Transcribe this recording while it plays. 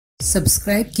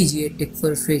Subscribe कीजिए take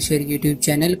for fresher YouTube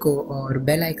channel को और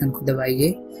बेल आइकन को दबाइए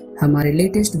हमारे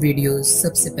लेटेस्ट वीडियोस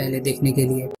सबसे पहले देखने के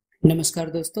लिए। नमस्कार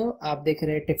दोस्तों, आप देख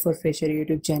रहे हैं take for fresher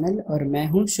YouTube channel और मैं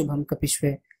हूं शुभम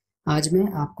कपिश्वे। आज मैं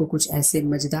आपको कुछ ऐसे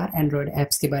मजेदार एंड्रॉयड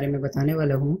ऐप्स के बारे में बताने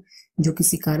वाला हूं जो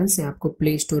किसी कारण से आपको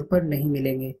प्ले स्टोर पर नहीं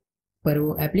मिलेंगे, पर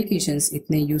वो एप्लीकेशंस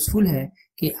इतने यूजफुल है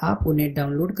कि आप उन्हें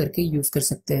डाउनलोड करके यूज कर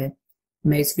सकते हैं।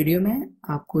 मैं इस वीडियो में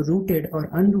आपको रूटेड और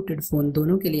अनरूटेड फोन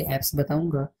दोनों के लिए ऐप्स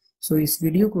बताऊंगा, सो इस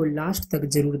वीडियो को लास्ट तक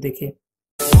जरूर देखें।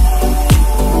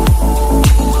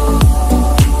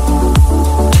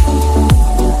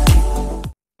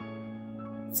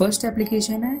 फर्स्ट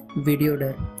एप्लीकेशन है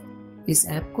वीडियोडर। इस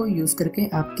ऐप को यूज करके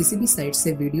आप किसी भी साइट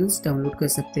से वीडियोस डाउनलोड कर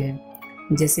सकते हैं,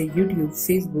 जैसे यूट्यूब,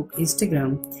 फेसबुक,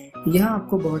 इंस्टाग्राम। यहाँ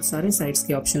आपको बहुत सारे साइट्स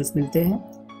के ऑप्शंस मिलते हैं।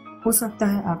 हो सकता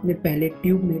है आपने पहले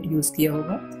ट्यूबमेट यूज किया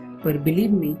होगा, पर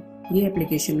बिलीव मी, ये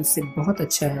एप्लीकेशन उससे बहुत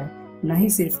अच्छा है, ना ही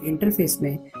सिर्फ इंटरफेस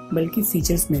में बल्कि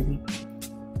फीचर्स में भी।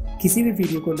 किसी भी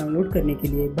वीडियो को डाउनलोड करने के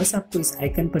लिए बस आपको इस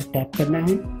आइकन पर टैप करना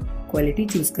है, क्वालिटी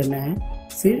चूज करना है,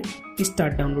 फिर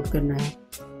स्टार्ट डाउनलोड करना है।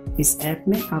 इस ऐप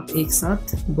में आप एक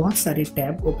साथ बहुत सारे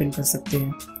टैब ओपन कर सकते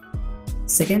हैं।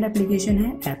 सेकेंड एप्लीकेशन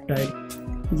है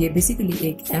एप्टॉयड। ये बेसिकली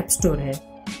एक ऐप स्टोर है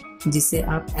जिससे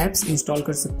आप ऐप्स इंस्टॉल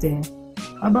कर सकते हैं।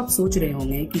 अब आप सोच रहे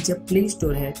होंगे कि जब प्ले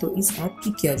स्टोर है तो इस ऐप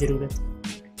की क्या जरूरत।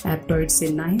 एप्टॉयड से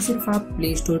ना ही सिर्फ आप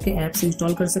प्ले स्टोर के ऐप्स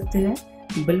इंस्टॉल कर सकते हैं,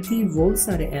 बल्कि वो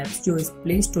सारे ऐप्स जो इस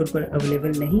प्ले स्टोर पर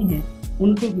अवेलेबल नहीं हैं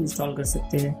उनको भी इंस्टॉल कर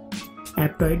सकते हैं।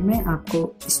 एप्टॉयड में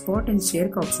आपको स्पॉट एंड शेयर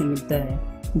का ऑप्शन मिलता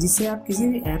है, जिससे आप किसी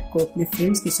भी ऐप को अपने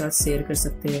फ्रेंड्स के साथ शेयर कर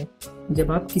सकते हैं।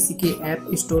 जब आप किसी के ऐप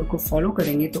स्टोर को फॉलो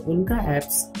करेंगे तो उनका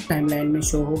ऐप्स टाइमलाइन में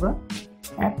शो होगा।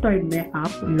 एप्टॉयड में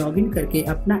आप लॉगिन करके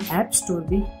अपना ऐप स्टोर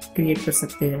भी क्रिएट कर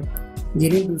सकते हैं,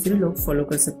 जिन्हें दूसरे लोग फॉलो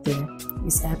कर सकते हैं।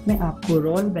 इस ऐप में आपको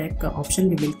रोल बैक का ऑप्शन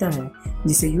भी मिलता है,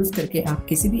 जिसे यूज करके आप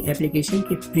किसी भी एप्लीकेशन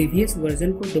के प्रीवियस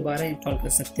वर्जन को दोबारा इंस्टॉल कर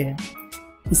सकते हैं।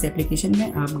 इस एप्लीकेशन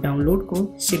में आप डाउनलोड को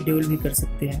शेड्यूल भी कर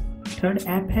सकते हैं। थर्ड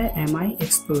ऐप है MI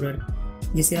एक्सप्लोरर,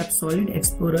 जिसे आप solid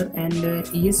explorer and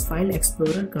ES file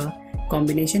explorer का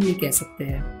कॉम्बिनेशन भी कह सकते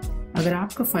हैं। अगर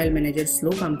आपका फाइल मैनेजर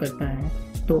स्लो काम करता है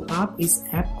तो आप इस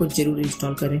ऐप को जरूर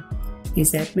इंस्टॉल करें।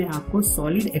 इस ऐप में आपको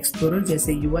सॉलिड एक्सप्लोरर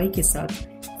जैसे UI के साथ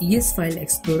ES फाइल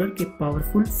एक्सप्लोरर के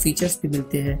पावरफुल फीचर्स भी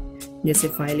मिलते हैं, जैसे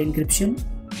फाइल इंक्रिप्शन,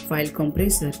 फाइल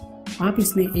कंप्रेसर। आप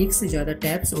इसमें एक से ज्यादा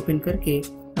टैब्स ओपन करके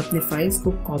अपने फाइल्स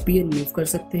को कॉपी एंड मूव कर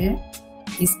सकते हैं,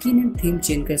 स्किन एंड थीम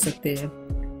चेंज कर सकते हैं।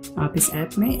 आप इस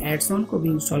ऐप में एड्स ऑन को भी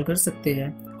इंस्टॉल कर सकते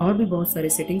हैं, और भी बहुत सारे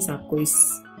सेटिंग्स आपको इस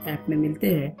ऐप में मिलते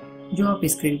हैं जो आप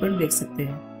स्क्रीन पर देख सकते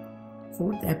हैं।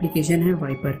 फोर्थ एप्लीकेशन है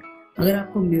वाइपर। अगर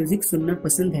आपको म्यूजिक सुनना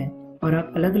पसंद है और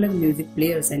आप अलग अलग म्यूजिक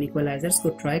प्लेयर्स एंड इक्वलाइजर्स को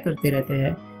ट्राई करते रहते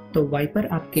हैं, तो वाइपर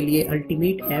आपके लिए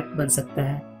अल्टीमेट ऐप बन सकता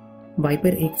है।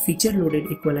 वाइपर एक फीचर लोडेड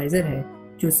इक्वलाइजर है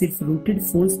जो सिर्फ रूटेड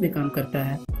फोन्स में काम करता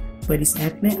है, पर इस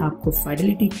ऐप में आपको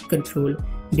fidelity control,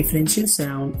 differential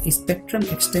surround, spectrum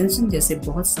extension जैसे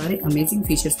बहुत सारे अमेजिंग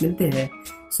फीचर्स मिलते हैं।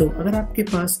 सो अगर आपके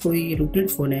पास कोई रूटेड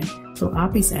फोन है तो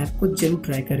आप इस ऐप को जरूर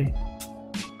ट्राई करें।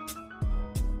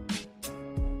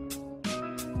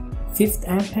 फिफ्थ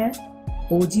ऐप है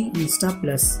OG इंस्टा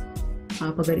प्लस।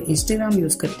 आप अगर इंस्टाग्राम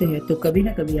यूज करते हैं तो कभी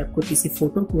ना कभी आपको किसी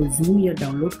फोटो को जूम या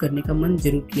डाउनलोड करने का मन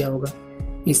जरूर किया होगा।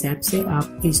 इस ऐप से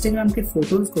आप इंस्टाग्राम के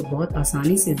फोटोज को बहुत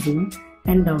आसानी से जूम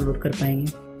एंड डाउनलोड कर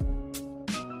पाएंगे।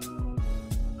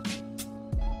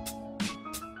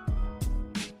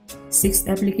 सिक्स्थ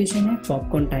एप्लीकेशन है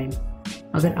पॉपकॉर्न टाइम।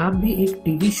 अगर आप भी एक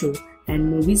टीवी शो एंड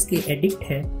मूवीज के एडिक्ट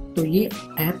है तो ये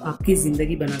ऐप आपकी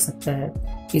जिंदगी बना सकता है।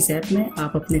 इस ऐप में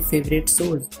आप अपने फेवरेट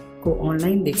शोज को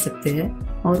ऑनलाइन देख सकते हैं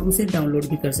और उसे डाउनलोड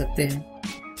भी कर सकते हैं।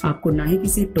 आपको ना ही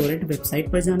किसी टोरेंट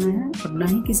वेबसाइट पर जाना है और ना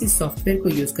ही किसी सॉफ्टवेयर को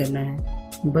यूज करना है,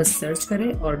 बस सर्च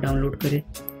करें और डाउनलोड करें।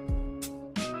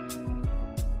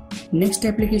 नेक्स्ट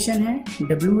एप्लीकेशन है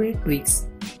WA ट्विक्स।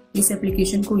 इस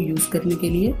एप्लीकेशन को यूज करने के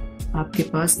लिए आपके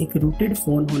पास एक रूटेड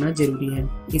फोन होना जरूरी है।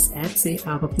 इस ऐप से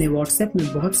आप अपने व्हाट्सएप में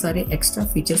बहुत सारे एक्स्ट्रा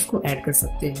फीचर्स को ऐड कर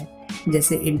सकते हैं,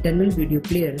 जैसे internal video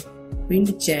player, pinned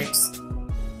chats.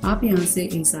 आप यहां से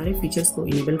इन सारे फीचर्स को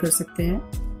इनेबल कर सकते हैं।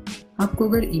 आपको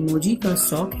अगर इमोजी का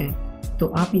शौक है तो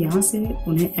आप यहां से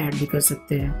उन्हें ऐड भी कर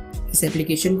सकते हैं। इस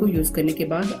एप्लीकेशन को यूज करने के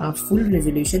बाद आप फुल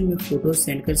रेजोल्यूशन में फोटो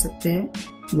सेंड कर सकते हैं,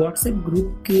 व्हाट्सएप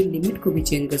ग्रुप के लिमिट को भी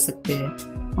चेंज कर सकते हैं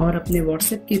और अपने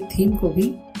व्हाट्सएप के थीम को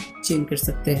भी चेंज कर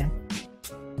सकते हैं।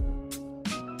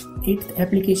 एट्थ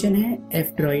एप्लीकेशन है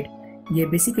F-Droid। ये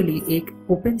बेसिकली एक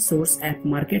ओपन सोर्स ऐप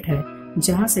मार्केट है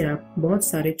जहां से आप बहुत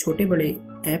सारे छोटे बड़े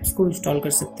ऐप्स को इंस्टॉल कर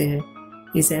सकते हैं।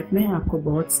 इस ऐप में आपको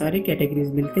बहुत सारे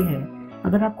कैटेगरीज मिलते हैं।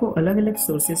 अगर आपको अलग अलग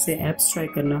सोर्सेज से ऐप्स ट्राई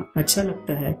करना अच्छा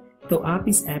लगता है तो आप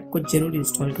इस ऐप को जरूर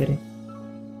इंस्टॉल करें।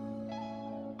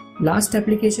 लास्ट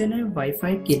एप्लीकेशन है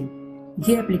वाईफाई किल।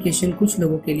 ये एप्लीकेशन कुछ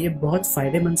लोगों के लिए बहुत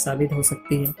फायदेमंद साबित हो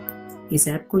सकती है। इस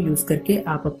ऐप को यूज करके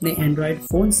आप अपने एंड्रॉयड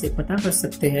फोन से पता कर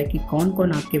सकते हैं कि कौन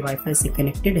कौन आपके वाईफाई से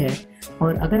कनेक्टेड है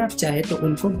और अगर आप चाहे तो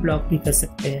उनको ब्लॉक भी कर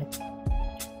सकते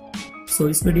हैं। सो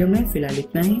इस वीडियो में फिलहाल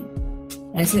इतना ही।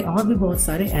 ऐसे और भी बहुत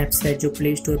सारे ऐप्स हैं जो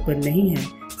प्ले स्टोर पर नहीं है।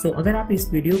 सो अगर आप इस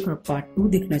वीडियो का पार्ट 2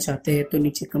 देखना चाहते हैं तो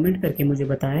नीचे कमेंट करके मुझे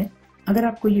बताएं। अगर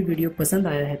आपको ये वीडियो पसंद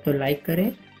आया है तो लाइक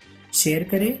करें, शेयर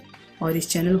करें और इस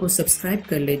चैनल को सब्सक्राइब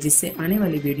कर ले जिससे आने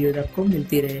वाली वीडियो आपको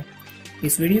मिलती रहे।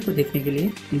 इस वीडियो को देखने के लिए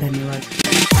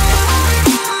धन्यवाद।